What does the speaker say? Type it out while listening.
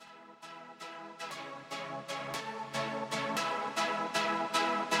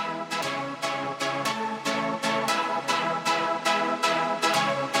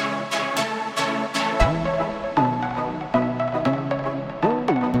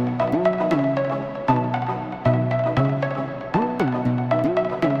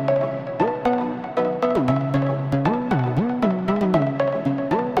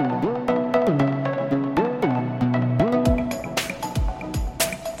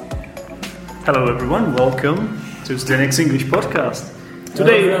Hello everyone, welcome to Zdenek's English podcast.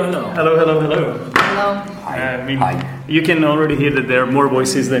 Today, hello. Hi. You can already hear that there are more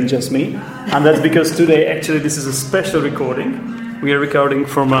voices than just me, and that's because today actually this is a special recording. We are recording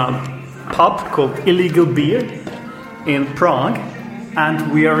from a pub called Illegal Beer in Prague,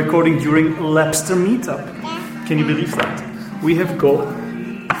 and we are recording during Lepster meetup. Can you believe that? We have got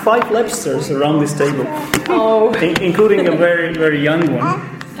 5 Lepsters around this table, including a very, very young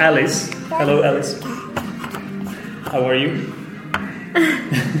one, Alice. Hello, Alice. How are you?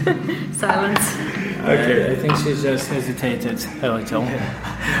 Silence. Okay. I think she just hesitated a little.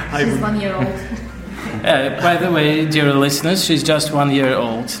 She's 1 year old. By the way, dear listeners, she's just 1 year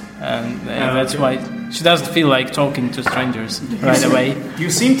old, and that's why she doesn't feel like talking to strangers right away. You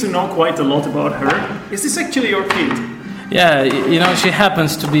seem to know quite a lot about her. Is this actually your kid? Yeah, you know, she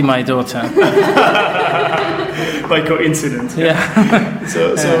happens to be my daughter. By coincidence. Yeah.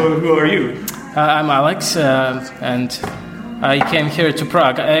 So who are you? I'm Alex, and I came here to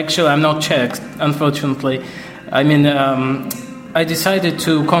Prague. Actually, I'm not Czech, unfortunately. I mean, I decided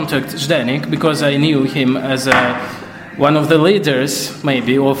to contact Zdenek because I knew him as one of the leaders,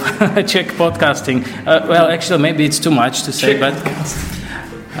 maybe, of Czech podcasting. Well, actually, maybe it's too much to say, but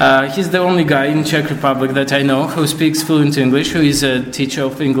he's the only guy in Czech Republic that I know who speaks fluent English, who is a teacher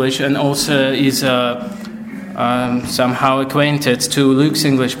of English, and also is somehow acquainted to Luke's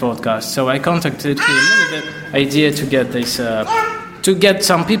English podcast. So I contacted him with the idea to get this, to get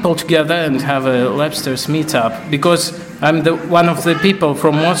some people together and have a Lepsters meetup, because I'm one of the people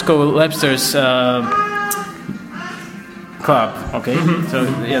from Moscow Lepsters club. Okay, so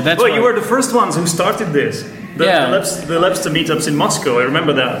yeah, that's. Well, you were the first ones who started this. The Lepster meetups in Moscow. I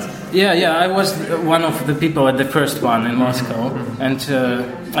remember that. Yeah, I was one of the people at the first one in Moscow, and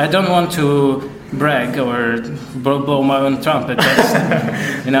I don't want to brag or blow my own trumpet.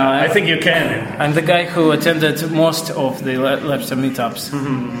 But, you know, I think you can. I'm the guy who attended most of the Lepster meetups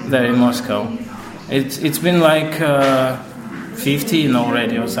there in Moscow. It's been like 15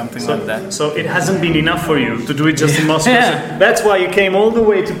 already or something like that. So it hasn't been enough for you to do it just in Moscow. Yeah. So that's why you came all the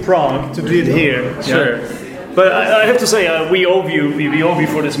way to Prague to do it here. Sure. Yeah. But I have to say, we owe you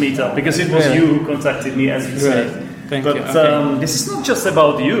for this meetup, because it was you who contacted me, as you said. Thank you. But this is not just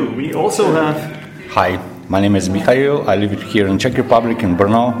about you. We also have. Hi, my name is Michail. I live here in Czech Republic in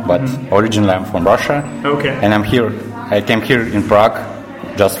Brno, but originally I'm from Russia. Okay. And I came here in Prague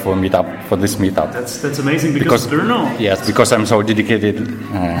just for this meetup. That's amazing, because Brno. Yes, because I'm so dedicated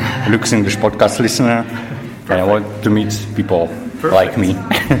Luke's English podcast listener, and I want to meet people like me.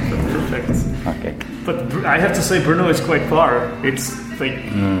 Perfect. Okay. But I have to say, Brno is quite far. It's like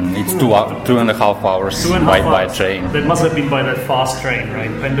it's 2.5 hours by train. That must have been by that fast train, right?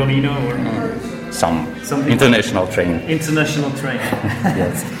 Pendolino or some international train. International train.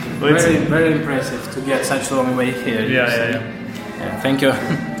 Yes. Very impressive to get such a long way here. Yeah. Thank you.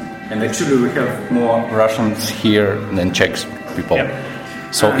 And actually, we have more Russians here than Czech people. Yep.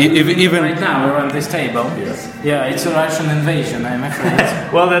 So even right now we're on this table. Yes. Yeah, it's a Russian invasion, I'm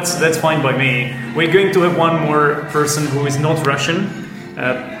afraid. Well, that's fine by me. We're going to have one more person who is not Russian.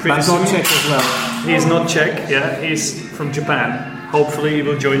 But not Czech as well. He is not Czech. Yeah, he's from Japan. Hopefully, he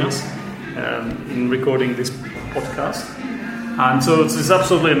will join us in recording this podcast. And so it's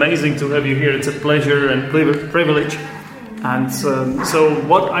absolutely amazing to have you here. It's a pleasure and privilege. And so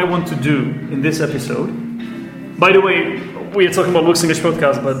what I want to do in this episode. By the way, we are talking about Luke's English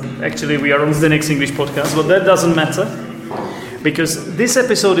podcast, but actually we are on Zdenek's English podcast, but that doesn't matter, because this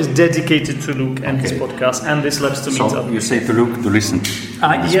episode is dedicated to Luke and his podcast and this Lepster meetup. So you say to Luke to listen.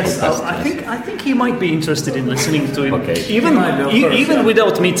 Yes, I think he might be interested in listening to it, Okay. even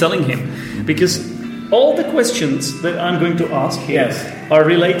without me telling him, because all the questions that I'm going to ask here are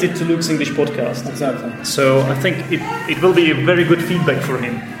related to Luke's English podcast. Exactly. So I think it will be a very good feedback for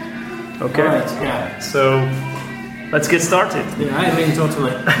him. Okay. All right. Yeah. So. Let's get started. Yeah, I mean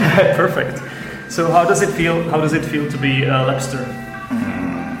totally. Perfect. So, how does it feel? How does it feel to be a Lepster?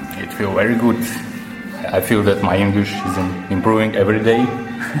 It feels very good. I feel that my English is improving every day.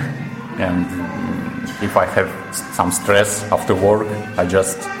 And if I have some stress after work, I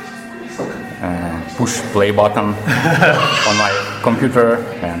just push play button on my computer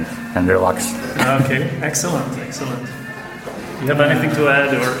and relax. Okay, excellent. You have anything to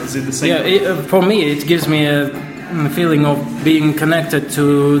add, or is it the same? Yeah, for me it gives me a feeling of being connected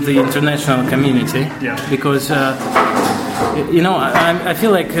to the international community. Yeah. Because you know, I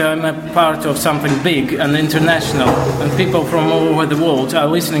feel like I'm a part of something big and international, and people from all over the world are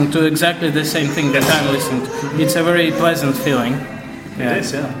listening to exactly the same thing that I'm listening to. It's a very pleasant feeling. It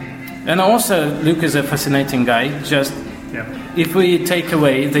is, yeah. And also, Luke is a fascinating guy. Just Yeah. If we take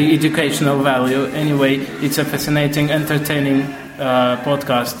away the educational value, anyway, it's a fascinating, entertaining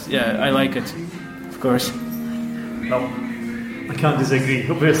podcast. Yeah, I like it, of course. No, I can't disagree.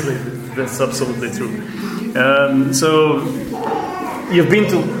 Obviously, that's absolutely true. So, you've been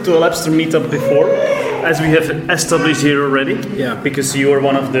to a Lepster meetup before, as we have established here already. Yeah. Because you are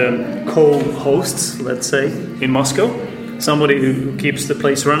one of the co-hosts, let's say, in Moscow. Somebody who keeps the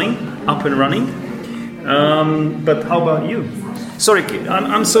place up and running. But how about you? Sorry,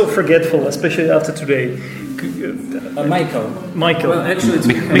 I'm so forgetful, especially after today. Michail. Well, actually, it's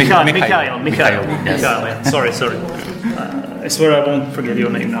Michail. Yes. Yeah. Sorry. I swear I won't forget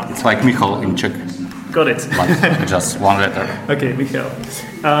your name now. It's like Michail in Czech, Got it. but just one letter. Okay, Michail.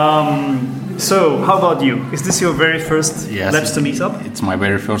 So, how about you? Is this your very first Yes, Lepster meetup? It's my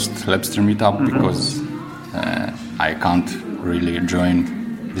very first Lepster meetup because I can't really join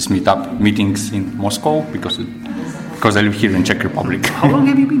this meetings in Moscow because I live here in Czech Republic. How long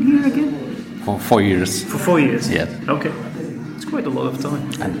have you been here again? For 4 years. For 4 years? Yes. Okay. It's quite a lot of time.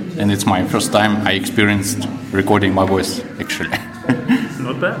 And it's my first time I experienced recording my voice, actually.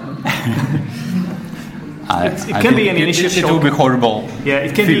 Not bad. It can be an initial It will shock. be horrible. Yeah,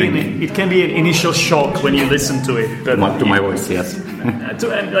 it can be an initial shock when you listen to it. But To my voice, yes.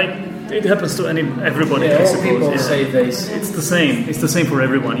 It happens to everybody. I all suppose. people say this. It's the same. It's the same for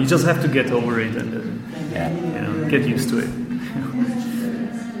everyone. You just have to get over it and get used to it.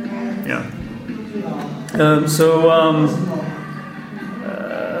 Yeah.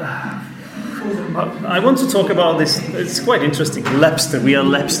 I want to talk about this. It's quite interesting. Lepster. We are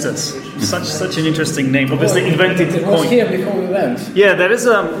Lepsters. Such an interesting name. Obviously invented. It was here before we went. Yeah, there is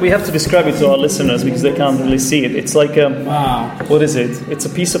a. We have to describe it to our listeners because they can't really see it. It's like a. Wow. What is it? It's a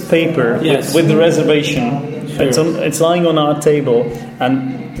piece of paper Yes. with the reservation. Sure. It's lying on our table,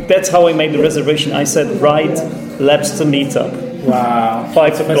 and that's how I made the reservation. I said, "Right, Lepster meetup, Wow.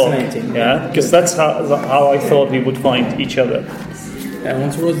 5 o'clock." Fascinating. Yeah, because that's how I thought we would find each other.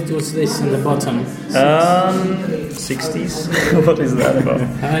 And what was this in the bottom? 60s. What is that about?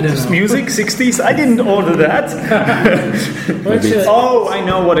 I don't know. Music 60s. I didn't order that. Oh, I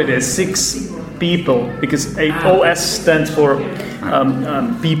know what it is. 6 people, because OS stands for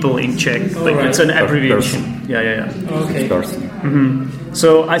people in Czech. Like right. it's an abbreviation. Yeah. Okay.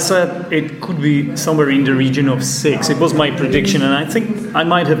 So I said it could be somewhere in the region of 6. It was my prediction, and I think I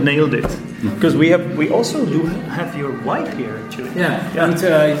might have nailed it because we also do have your wife here actually. Yeah. And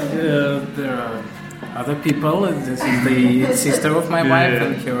there are other people. This is the sister of my wife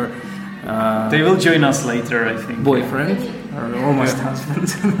and her. They will join us later, I think. Boyfriend or almost husband.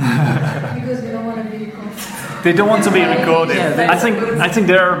 Because we don't want to be recorded. They don't want to be recorded. Yeah, I think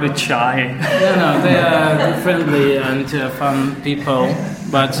they are a bit shy. No, they are friendly and fun people,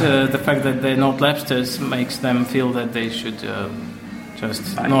 but the fact that they're not Lepsters makes them feel that they should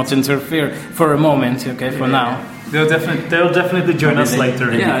just not interfere for a moment, okay, for now. They'll definitely join us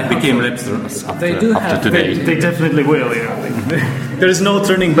later. Yeah, Became Lepsters They do after have- today. They definitely will, yeah. There is no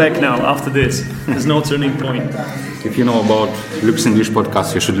turning back now after this. There's no turning point. If you know about Luke's English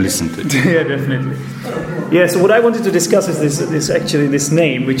podcast, you should listen to it. Yeah, definitely. Yeah, so what I wanted to discuss is this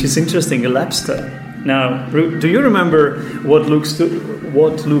name, which is interesting, a Lepster. Now, do you remember what Luke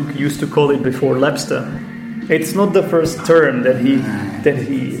used to call it before Lepster? It's not the first term that he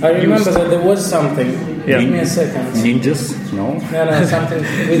I remember used. that there was something. Yeah. Give me a second. Ninjas? No? No, something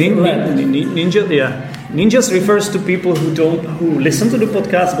with lep. Ninja, yeah. Ninjas refers to people who listen to the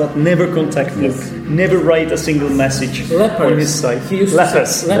podcast but never contact Luke, never write a single message on his site. He used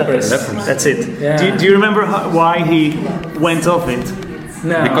Lepers. Lepers. That's it. Yeah. Do you remember why he went off it?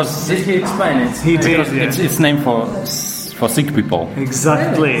 No, Because- did he explain it? He did. Yeah. It's named for sick people.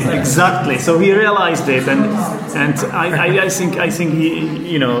 Exactly. So he realized it, and I think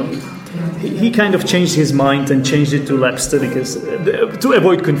he kind of changed his mind and changed it to Lepster because to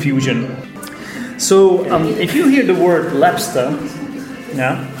avoid confusion. So if you hear the word Lepster,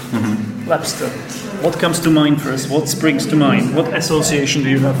 Lepster, what comes to mind first? What springs to mind? What association do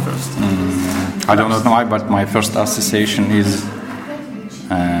you have first? I don't know why, but my first association is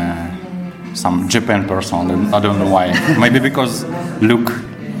some Japan person. I don't know why. Maybe because Luke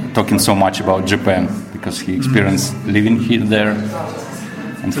talking so much about Japan because he experienced living here there.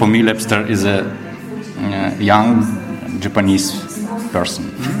 And for me, Lepster is a young Japanese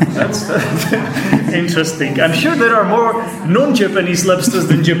person. That's interesting. I'm sure there are more non-Japanese Lepsters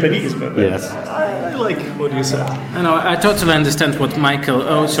than Japanese, but Yes. I like what you said. I totally understand what Michail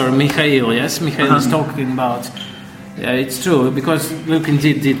is talking about. Yeah, it's true, because Luke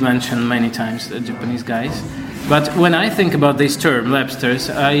indeed did mention many times the Japanese guys. But when I think about this term, Lepsters,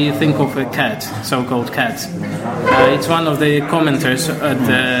 I think of a cat, so-called cat. It's one of the commenters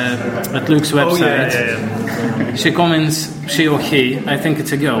at Luke's website. She comments, she or he, I think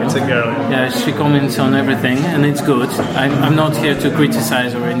it's a girl. It's a girl. Yeah, she comments on everything, and it's good. I'm not here to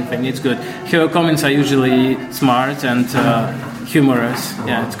criticize or anything, it's good. Her comments are usually smart and humorous.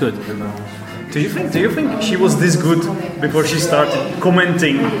 Yeah, it's good. Do you think she was this good before she started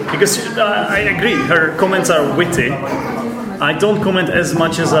commenting? Because I agree, her comments are witty. I don't comment as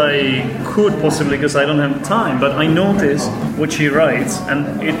much as I could possibly because I don't have time, but I notice what she writes,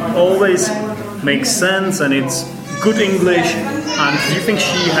 and it always makes sense, and it's good English. And do you think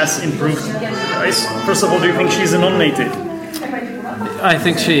she has improved? First of all, do you think she's a non-native? I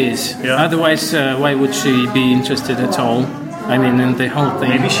think she is. Yeah. Otherwise, why would she be interested at all? I mean, in the whole thing.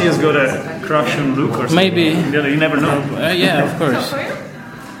 Maybe she has got a crush on Luke or something. Maybe. Yeah, you never know. Yeah, of course.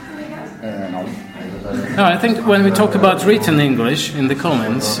 No, I think when we talk about written English in the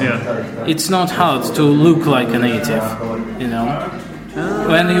comments, it's not hard to look like a native, you know.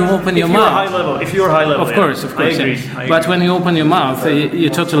 When you open your mouth, if you're high level, of course, I agree. But when you open your mouth, you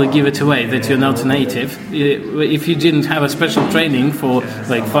totally give it away that you're not a native. If you didn't have a special training for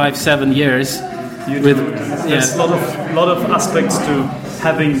like 5-7 years, there's a lot of aspects to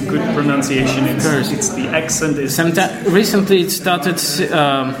having good pronunciation. It's the accent. Recently, it started.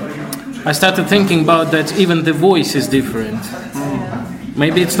 I started thinking about that. Even the voice is different.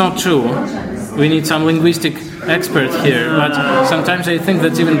 Maybe it's not true. We need some linguistic expert here, but sometimes I think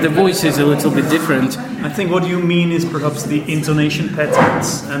that even the voice is a little bit different. I think what you mean is perhaps the intonation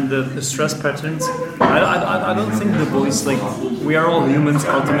patterns and the stress patterns. I don't think the voice, like, we are all humans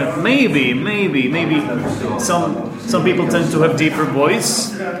ultimately. Maybe some people tend to have deeper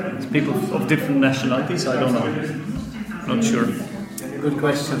voice, people of different nationalities, I don't know. Not sure. Good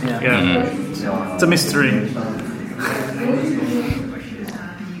question, It's a mystery.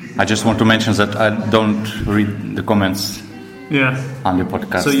 I just want to mention that I don't read the comments on the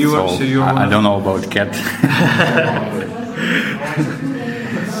podcast. I don't know about cat.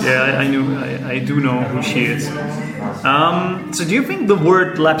 I do know who she is. So do you think the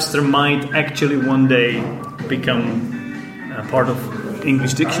word Lepster might actually one day become a part of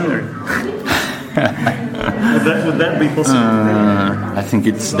English dictionary? Would that be possible? I think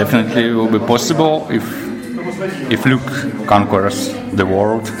it's definitely will be possible if Luke conquers the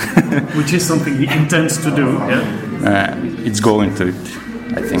world, which is something he intends to do. It's going to it,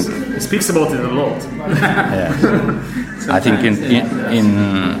 I think. He speaks about it a lot. I think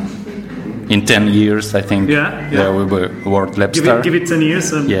in 10 years, I think there will be word Lepster. Give it 10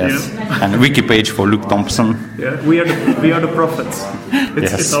 years, and and a wiki page for Luke Thompson. We are the prophets.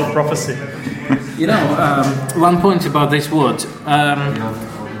 It's our prophecy. You know, one point about this word.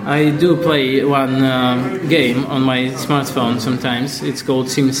 I do play one game on my smartphone sometimes. It's called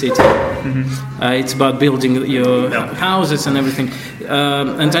SimCity. It's about building your houses and everything.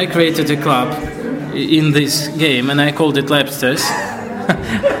 And I created a club in this game, and I called it Lepsters.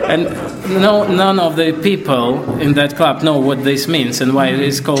 And none of the people in that club know what this means and why it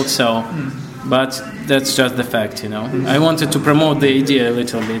is called so. But that's just the fact, you know. I wanted to promote the idea a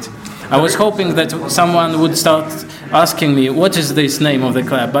little bit. I was hoping that someone would start asking me, what is this name of the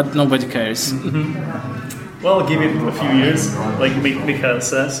club, but nobody cares. Well, give it a few years, like Michail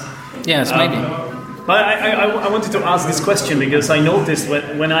says. Yes, maybe. But I wanted to ask this question because I noticed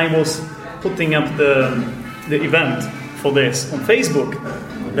when I was putting up the event for this on Facebook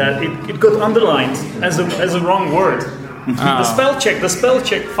that it got underlined as a wrong word. The spell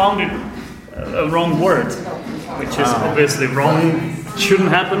check found it a wrong word, which is obviously wrong. Shouldn't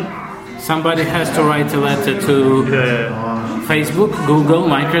happen. Somebody has to write a letter to Facebook, Google,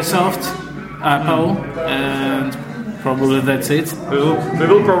 Microsoft, Apple, and probably that's it. We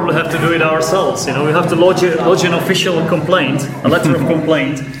will probably have to do it ourselves. You know, we have to lodge an official complaint, a letter of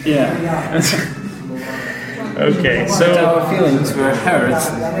complaint. Okay, so our feelings were hurt,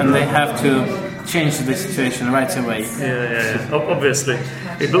 and they have to change the situation right away. Obviously,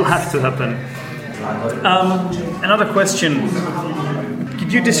 it will have to happen. Another question.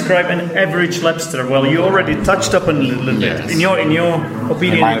 Could you describe an average Lepster? Well, you already touched up a little bit. Yes. In your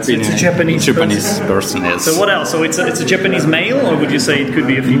opinion, it's a Japanese person. Yes. So what else? So it's a Japanese male, or would you say it could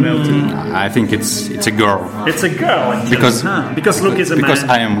be a female too? I think it's a girl. It's a girl. Actually. Because Luke is a man. Because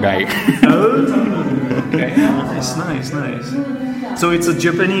I am guy. Okay. Nice. So it's a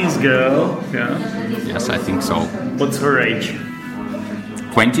Japanese girl. Yeah. Yes, I think so. What's her age?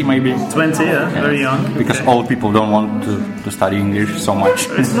 20 maybe. 20, very young. Because old people don't want to study English so much.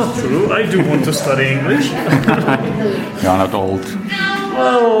 It's not true. I do want to study English. You're not old.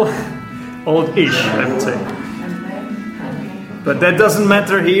 Well, old-ish, I would say. But that doesn't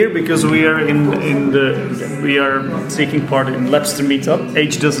matter here because we are we are taking part in Lepster meetup.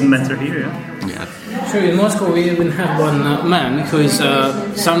 Age doesn't matter here. Yeah. Sure, in Moscow we even have one man who is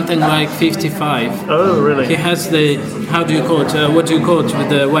something like 55. Oh, really? He has the, how do you call it, what do you call it with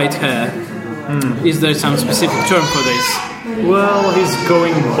the white hair? Is there some specific term for this? Well, he's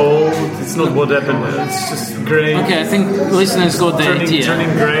going bald. It's not what happened. It's just grey. Okay, I think listeners got the idea.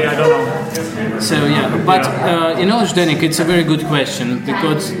 Turning grey, I don't know. So yeah, but Zdenek, it's a very good question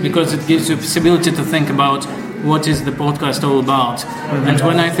because it gives you possibility to think about what is the podcast all about. And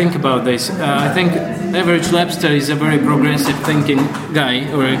when I think about this, I think average Lepster is a very progressive thinking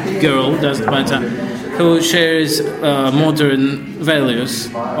guy or a girl, doesn't matter, who shares modern values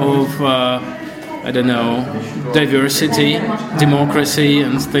of diversity, democracy,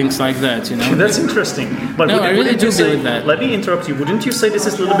 and things like that. That's interesting. But no, I really do believe that. Let me interrupt you. Wouldn't you say this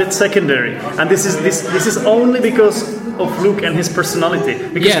is a little bit secondary? And this is only because of Luke and his personality.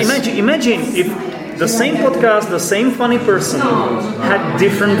 Because yes. imagine if the same podcast, the same funny person had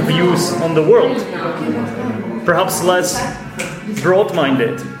different views on the world. Perhaps less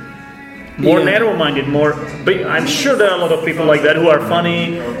broad-minded. More narrow-minded, more. But I'm sure there are a lot of people like that who are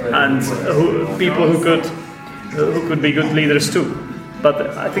funny and people who could be good leaders too.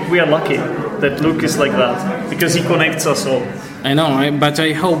 But I think we are lucky that Luke is like that because he connects us all. I know, but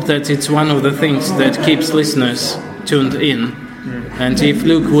I hope that it's one of the things that keeps listeners tuned in. And if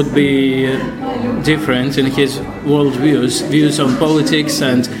Luke would be different in his world views on politics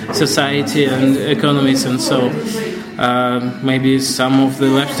and society and economies and so, maybe some of the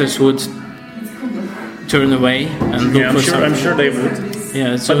Lepsters would turn away and look for something. I'm sure they would.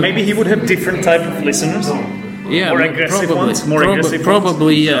 Yeah, so but maybe he would have different type of listeners. Yeah, more aggressive probably, ones. More aggressive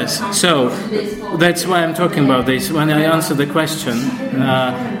probably ones. Yes. So that's why I'm talking about this. When I answer the question,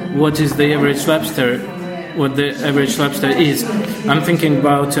 what is the average Lepster? What the average Lepster is? I'm thinking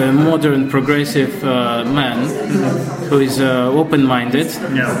about a modern, progressive man who is open-minded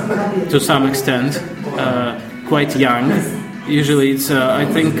to some extent, quite young. Usually, it's I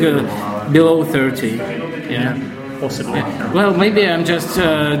think below 30. Yeah. Possibly. Yeah. Well, maybe I'm just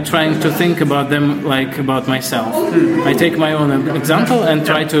trying to think about them like about myself. I take my own example and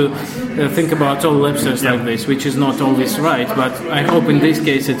try to think about all Lepsters like this, which is not always right, but I hope in this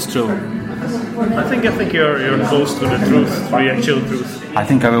case it's true. I think you're close to the truth, to the actual truth. I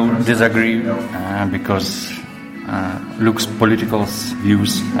think I will disagree because Luke's political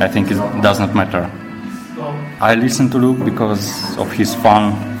views, I think it does not matter. I listen to Luke because of his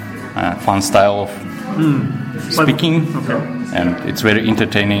fun style of speaking, and it's very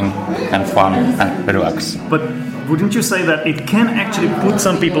entertaining and fun and relaxed. But wouldn't you say that it can actually put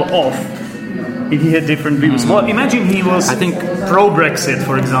some people off if he had different views? Well, imagine he was, I think, pro-Brexit,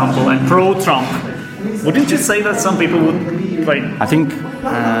 for example, and pro-Trump. Wouldn't you say that some people would like? I think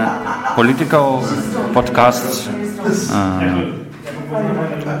political podcasts,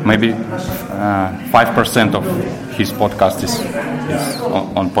 maybe 5% of his podcast is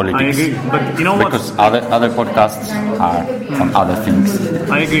on politics. I agree, but you know what? Because other podcasts are on other things.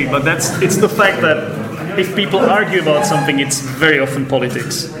 I agree, but it's the fact that if people argue about something, it's very often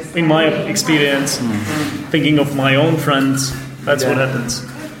politics. In my experience, thinking of my own friends, that's what happens.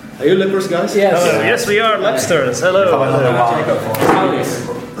 Are you Lepers, guys? Yes. Hello. Yes, we are Lepsters. Hello.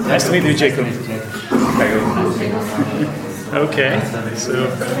 Nice to meet you, Jakob. Okay, so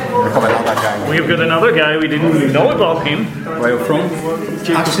we've got another guy. We didn't know about him. Where are you from?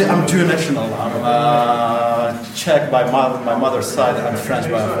 Actually, I'm dual national. I'm Czech by my mother's side and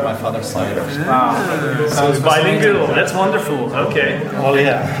French by my father's side. Wow. So it's bilingual. That's wonderful. Okay. Well,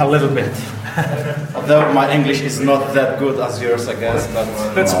 yeah, a little bit. Although my English is not that good as yours, I guess, but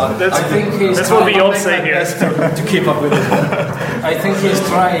that's what we all say here. To keep up with it. I think he's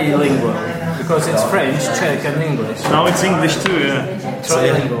trilingual because it's French, Czech, and English. Now it's English too. Yeah.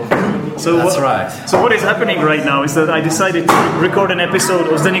 Trilingual. So that's right. So what is happening right now is that I decided to record an episode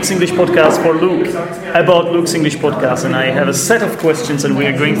of Zdenek's English podcast for Luke about Luke's English podcast, and I have a set of questions, and we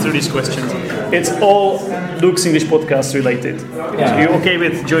are going through these questions. It's all Luke's English podcast related. Yeah. Are you okay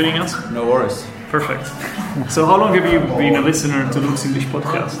with joining us? No worries. Perfect. So how long have you been a listener to Luke's English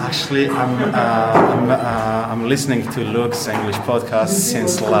podcast? Actually, I'm listening to Luke's English podcast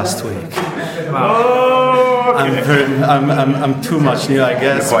since last week. Oh, I'm too much new, I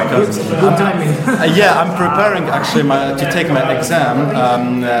guess. Good timing. I'm preparing actually to take my exam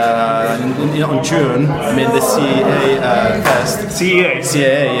on June. I mean the CEA test.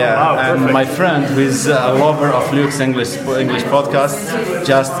 CEA, yeah. Wow, and perfect. my friend, who is a lover of Luke's English podcast,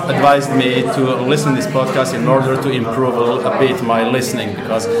 just advised me to listen to this podcast in order to improve a bit my listening,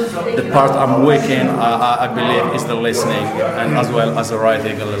 because the part I'm weak in, I believe, is the listening, and as well as the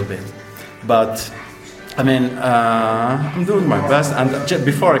writing a little bit. But I mean, I'm doing my best. And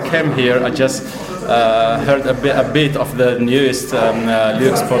before I came here, I just heard a bit of the newest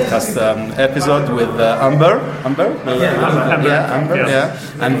Luke's podcast episode with Amber. Amber. Yeah.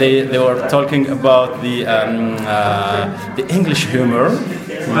 And they were talking about the English humor.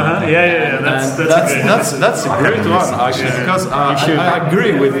 That's a great one, actually, because I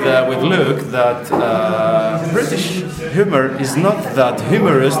agree with Luke that British humor is not that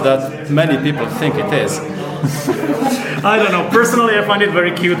humorous that many people think it is. I don't know. Personally, I find it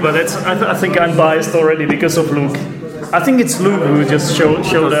very cute, but I think I'm biased already because of Luke. I think it's Luke who just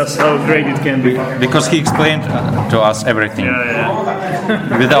showed us how great it can be. Because he explained to us everything.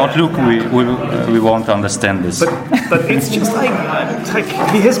 Yeah. Without Luke, we won't understand this. But it's just like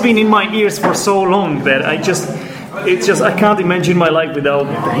he has been in my ears for so long that I can't imagine my life without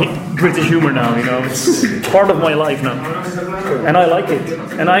British humor now. You know, it's part of my life now, and I like it.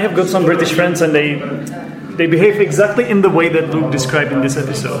 And I have got some British friends, and they behave exactly in the way that Luke described in this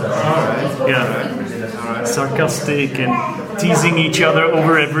episode. Yeah. Sarcastic and teasing each other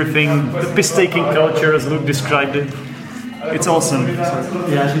over everything, the piss-taking culture as Luke described it. It's awesome.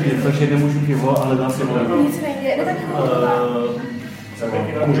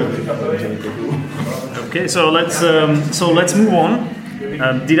 Okay, so let's move on.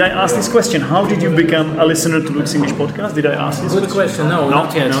 Did I ask this question? How did you become a listener to Luke's English podcast? Did I ask this question? No,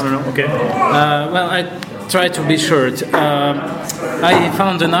 not yet. No. Okay. Well, I try to be short. I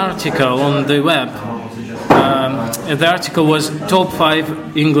found an article on the web. The article was top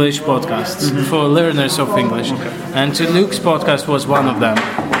 5 English podcasts for learners of English, and Luke's podcast was one of them.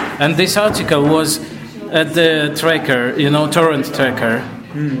 And this article was at the tracker, torrent tracker,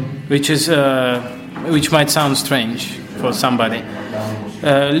 which might sound strange for somebody.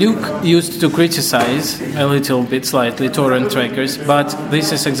 Luke used to criticize a little bit, slightly, torrent trackers, but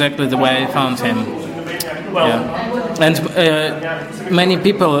this is exactly the way I found him. And many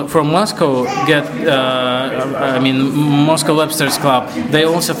people from Moscow Moscow Lepster's club, they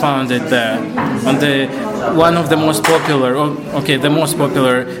also found it there. And one of the most popular, the most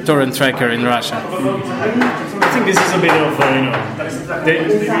popular torrent tracker in Russia. I think this is a bit of,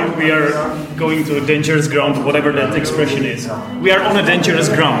 we are going to a dangerous ground, whatever that expression is. We are on a dangerous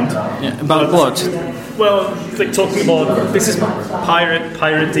ground. Yeah, about what? Well, like talking about this is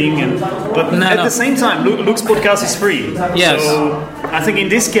pirating, but at the same time, Luke's podcast is free. Yes. So I think in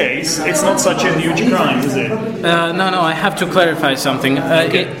this case, it's not such a huge crime, is it? No. I have to clarify something.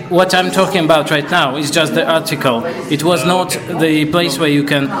 What I'm talking about right now is just the article. It was not the place where you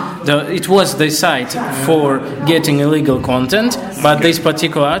can. It was the site for getting illegal content, but this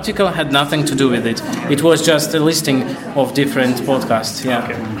particular article had nothing to do with it. It was just a listing of different podcasts. Yeah.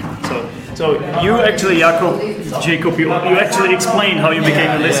 Okay. So you actually, Jakob, you actually explained how you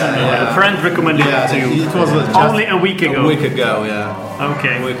became a listener. A friend recommended it to you. It was only a week ago. A week ago, yeah.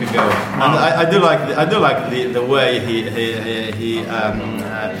 Okay. A week ago. And I do like the way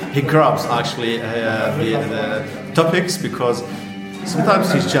he grabs actually the topics, because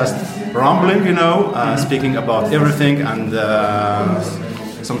sometimes he's just rambling, speaking about everything and.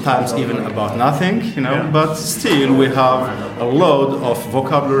 Sometimes even about nothing, but still we have a load of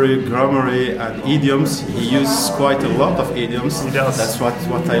vocabulary, grammar, and idioms. He uses quite a lot of idioms. He does. That's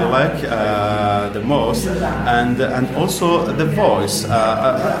what I like the most, and also the voice.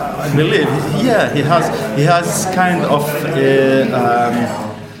 I believe, he has kind of.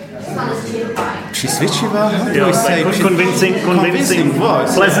 How do we say? Convincing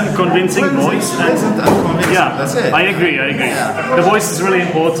voice. Pleasant, convincing voice. Pleasant and convincing. Yeah, that's it. I agree. Yeah. The voice is really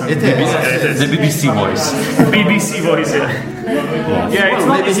important. It is. The BBC voice. BBC voice, yeah. It's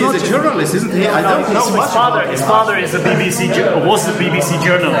not, maybe it's he's not a journalist, isn't he? I don't know much. His father is was a BBC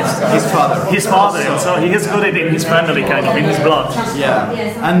journalist. His father. So he has got it in his family, kind of in his blood. Yeah,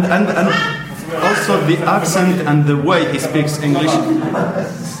 and also the accent and the way he speaks English.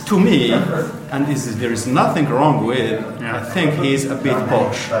 To me, and there is nothing wrong with it. I think he's a bit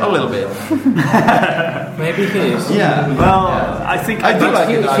posh, a little bit. Maybe he is. Yeah. Well, I think I do like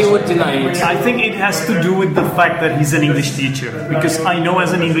it. He would deny it. I think it has to do with the fact that he's an English teacher. Because I know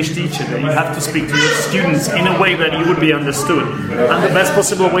as an English teacher that you have to speak to your students in a way that you would be understood. And the best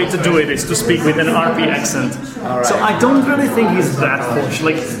possible way to do it is to speak with an RP accent. Right. So I don't really think he's that posh.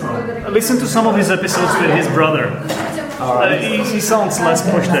 Like, listen to some of his episodes with his brother. He sounds less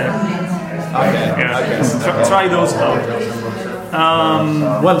posh there. Okay. Yeah. Okay. Try those out.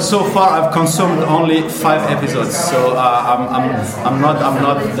 Well, so far I've consumed only 5 episodes, so I'm not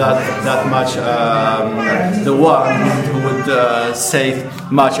that much the one who would say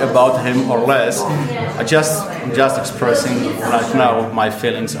much about him or less. I'm just expressing right now my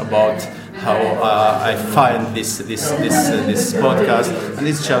feelings about how I find this podcast, and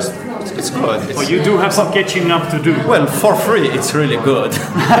it's good. Well, you do have some catching up to do. Well, for free, it's really good.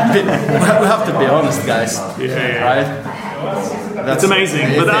 We have to be honest, guys. Yeah. Right? It's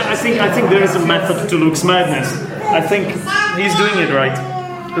amazing, but I think there is a method to Luke's madness. I think he's doing it right,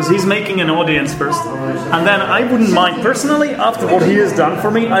 because he's making an audience first, and then I wouldn't mind personally, after what he has done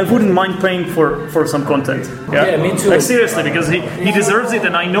for me, I wouldn't mind paying for some content. Yeah, me too. Like seriously, because he deserves it,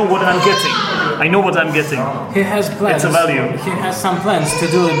 and I know what I'm getting. He has plans. It's a value. He has some plans to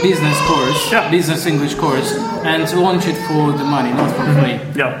do a business course, business English course, and to launch it for the money, not for free.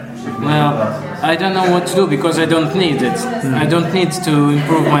 Yeah. Well, I don't know what to do because I don't need it. I don't need to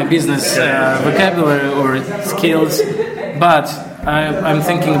improve my business vocabulary or skills, but I'm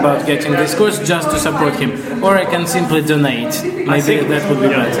thinking about getting this course just to support him, or I can simply donate. Maybe that would be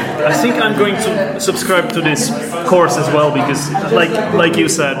better. I think I'm going to subscribe to this course as well because, like you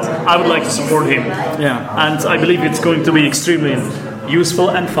said, I would like to support him. Yeah. And I believe it's going to be extremely useful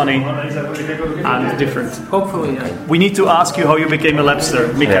and funny and different. Hopefully, yeah. We need to ask you how you became a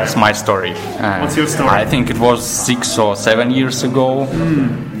Lepster, Michail. Yes, my story. What's your story? I think it was 6 or 7 years ago.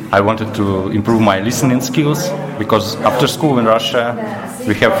 I wanted to improve my listening skills because after school in Russia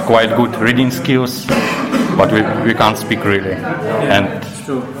we have quite good reading skills, but we can't speak really.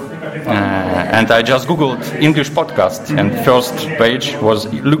 And I just googled English podcast, and first page was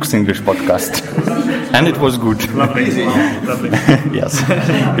Luke's English podcast, and it was good. Lovely. Yes,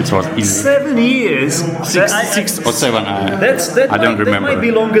 it was easy. 7 years. 6 or 7. I don't remember. That might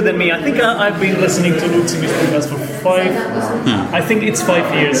be longer than me. I think I've been listening to Luke's English podcast for 5. I think it's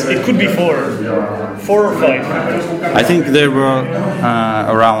 5 years. It could be 4. 4 or 5. I think there were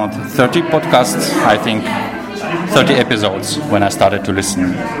around 30 podcasts. I think 30 episodes when I started to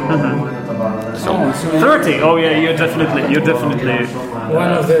listen. So 30. Oh yeah, you're definitely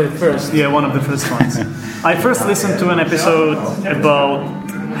One of the first. Yeah, one of the first ones. I first listened to an episode about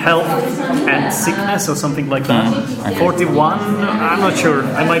health and sickness or something like that. 41. I'm not sure.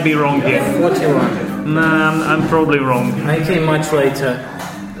 I might be wrong here. 41. Nah, I'm probably wrong. I came much later.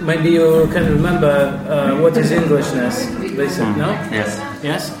 Maybe you can remember what is Englishness. Listen, no?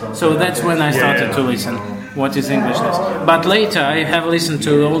 Yes. So that's when I started to listen. What is Englishness? But later I have listened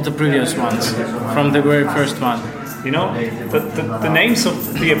to all the previous ones from the very first one. You know, the names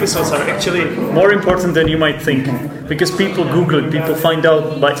of the episodes are actually more important than you might think, because people Google it, people find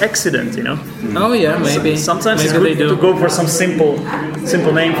out by accident, you know. Oh yeah, maybe. Sometimes maybe it's good to go for some simple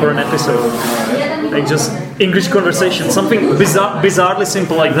name for an episode, like just English conversation, something bizarrely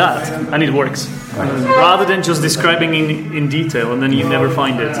simple like that, and it works. Rather than just describing in detail, and then you never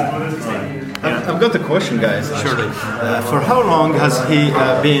find it. I've got a question, guys. Surely. For how long has he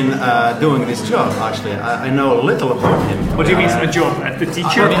been doing this job? Actually, I know a little about him. What do you mean a job? At the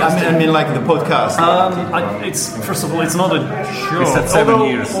teacher? I mean, like the podcast. It's first of all, it's not a job. It's at 7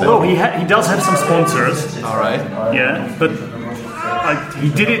 years. Although he does have some sponsors. All right. Yeah, but he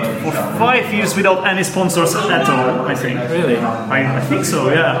did it for 5 years without any sponsors at all. I think. Really? I think so.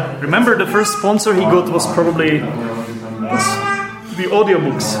 Yeah. Remember, the first sponsor he got was probably the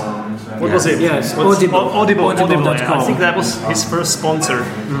audiobooks. What was it? Yes, Audible. Audible.com. I think that was his first sponsor.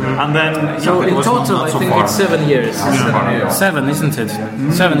 And then... So in total, I think it's 7 years. 7, isn't it?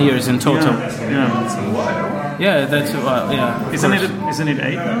 7 years in total. Yeah, that's yeah. Isn't it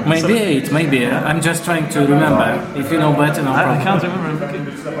 8? Maybe 8. Maybe. I'm just trying to remember. If you know better, no problem. I can't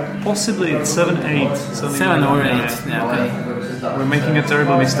remember. Possibly it's 7, 8. 7 or 8. Yeah, okay. We're making a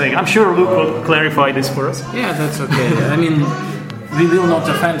terrible mistake. I'm sure Luke will clarify this for us. Yeah, that's okay. I mean, we will not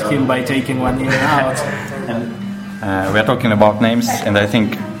offend him by taking 1 year out. We are talking about names, and I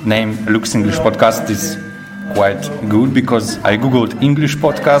think name Luke's English podcast is quite good because I googled English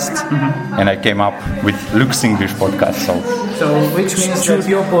podcast and I came up with Lux English podcast. So which means that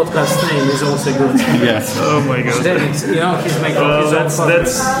your podcast name is also good. Yes. Oh my god. Zdenek, he's making his own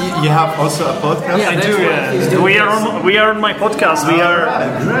podcast. You have also a podcast? Yeah, I do. Yeah. We are on my podcast.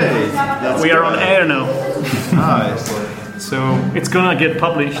 Great. We are on air now. Nice. So it's gonna get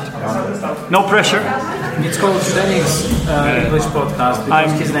published. No pressure. It's called Zdenek's English podcast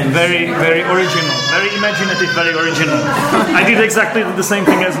because his name is very, very original, very imaginative, very original. I did exactly the same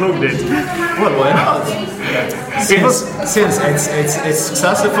thing as Luke did. Well, why not? Since it's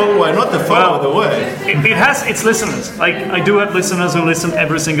successful, why not to follow the way? It has its listeners. Like I do have listeners who listen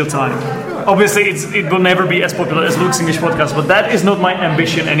every single time. Obviously, it will never be as popular as Luke's English podcast, but that is not my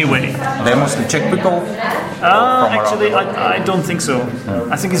ambition anyway. They're mostly Czech people? Actually, I don't think so.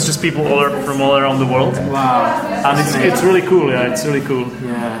 I think it's just people from all around the world. Wow. And it's really cool, yeah, it's really cool.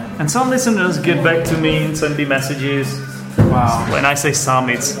 Yeah. And some listeners get back to me and send me messages. Wow. When I say some,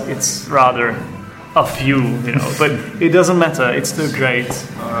 it's rather a few, but it doesn't matter, it's still great.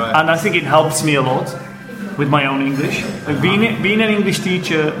 Right. And I think it helps me a lot with my own English. Like being an English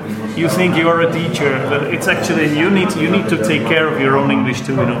teacher, you think you are a teacher, but it's actually, you need to take care of your own English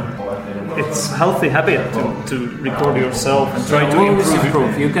too, It's a healthy habit to record yourself and try to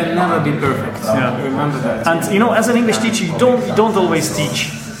improve. You can never be perfect. Yeah. Remember that. And as an English teacher, you don't always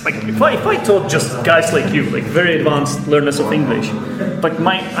teach. Like if I taught just guys like you, like very advanced learners of English, like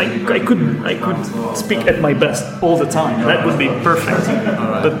I could speak at my best all the time. That would be perfect.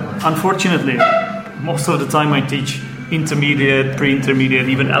 But unfortunately, most of the time I teach intermediate, pre-intermediate,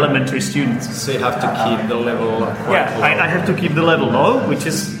 even elementary students. So you have to keep the level quite low. I have to keep the level low, which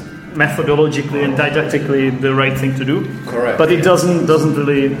is methodologically and didactically the right thing to do. Correct. But it doesn't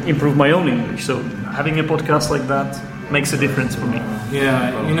really improve my own English. So having a podcast like that makes a difference for me.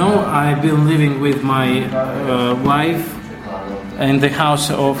 Yeah, I've been living with my wife in the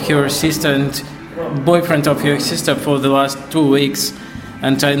house of her sister and boyfriend of her sister for the last 2 weeks,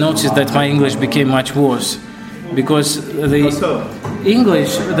 and I noticed that my English became much worse. Because the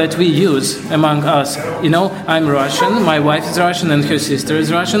English that we use among us, I'm Russian, my wife is Russian and her sister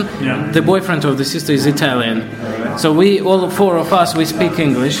is Russian, the boyfriend of the sister is Italian. So all 4 of us, we speak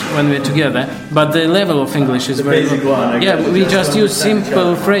English when we're together, but the level of English is very low. Yeah, we just use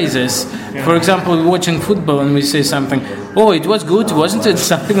simple phrases. For example, we're watching football and we say something, oh, it was good, wasn't it?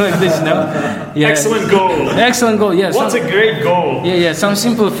 Something like this, Yeah. Excellent goal. Excellent goal, yes. What a great goal. Yeah, some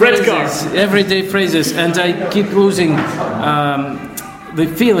simple phrases, everyday phrases, and I keep losing the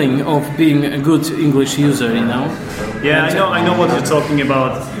feeling of being a good English user, Yeah, I know what you're talking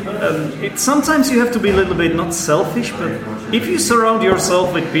about. Sometimes you have to be a little bit not selfish, but if you surround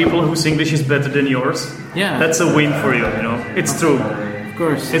yourself with people whose English is better than yours, that's a win for you. It's true. Of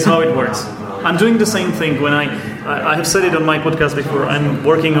course, it's how it works. I'm doing the same thing when I have said it on my podcast before. I'm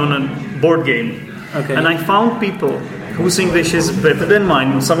working on a board game, and I found people whose English is better than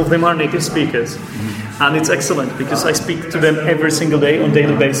mine. Some of them are native speakers. And it's excellent because I speak to them every single day on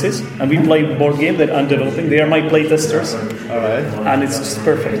daily basis, and we play a board game that I'm developing. They are my play testers, and it's just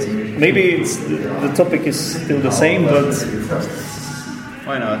perfect. Maybe the topic is still the same, but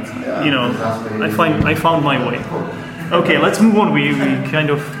why not? I found my way. Okay, let's move on. We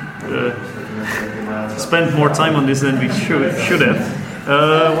kind of spent more time on this than we should have.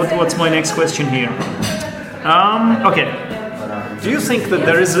 What's my next question here? Okay. Do you think that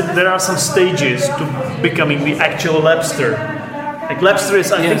there are some stages to becoming the actual Lepster? Like Lepster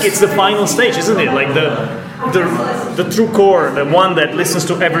is, I think it's the final stage, isn't it? Like the true core, the one that listens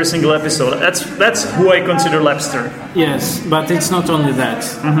to every single episode. That's who I consider Lepster. Yes, but it's not only that.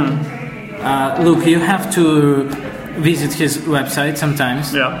 Look, you have to visit his website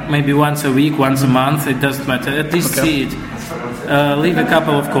sometimes. Yeah. Maybe once a week, once a month. It doesn't matter. At least see it. Leave a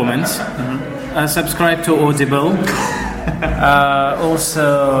couple of comments. Subscribe to Audible.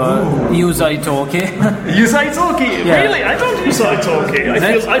 Also use italki. Use italki? Yeah. Really? I don't use italki.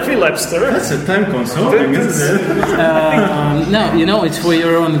 I feel Lepster. That's a time consuming, isn't it? No, it's for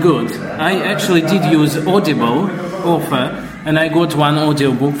your own good. I actually did use Audible offer, and I got one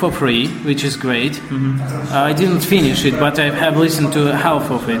audiobook for free, which is great. I didn't finish it, but I have listened to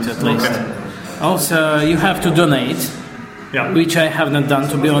half of it at least. Also, you have to donate, which I have not done,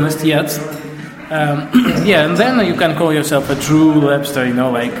 to be honest, yet. And then you can call yourself a true Lepster,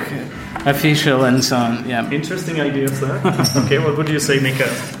 like official and so on. Yeah. Interesting idea, sir. Okay, what would you say,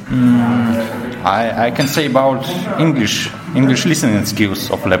 Michail? I can say about English listening skills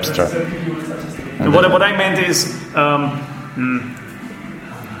of Lepster. What I meant is,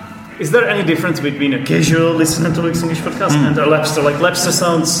 is there any difference between a casual listener to Luke's English podcast and a Lepster? Like Lepster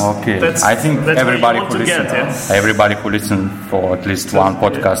sounds. Okay. I think everybody who listen for at least one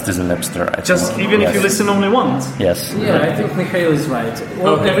podcast is a Lepster. Even if you listen only once. Yes. Yeah, I think Michail is right.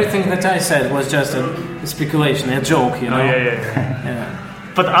 Well, everything that I said was just a speculation, a joke, you know. Yeah.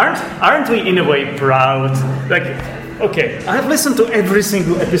 But aren't we in a way proud? Like, okay, I have listened to every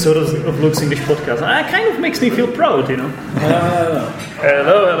single episode of Luke's English podcast, and it kind of makes me feel proud, you know.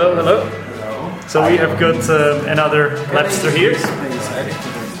 Hello. So we have got another Lepster here.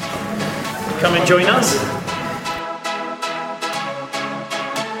 Come and join us.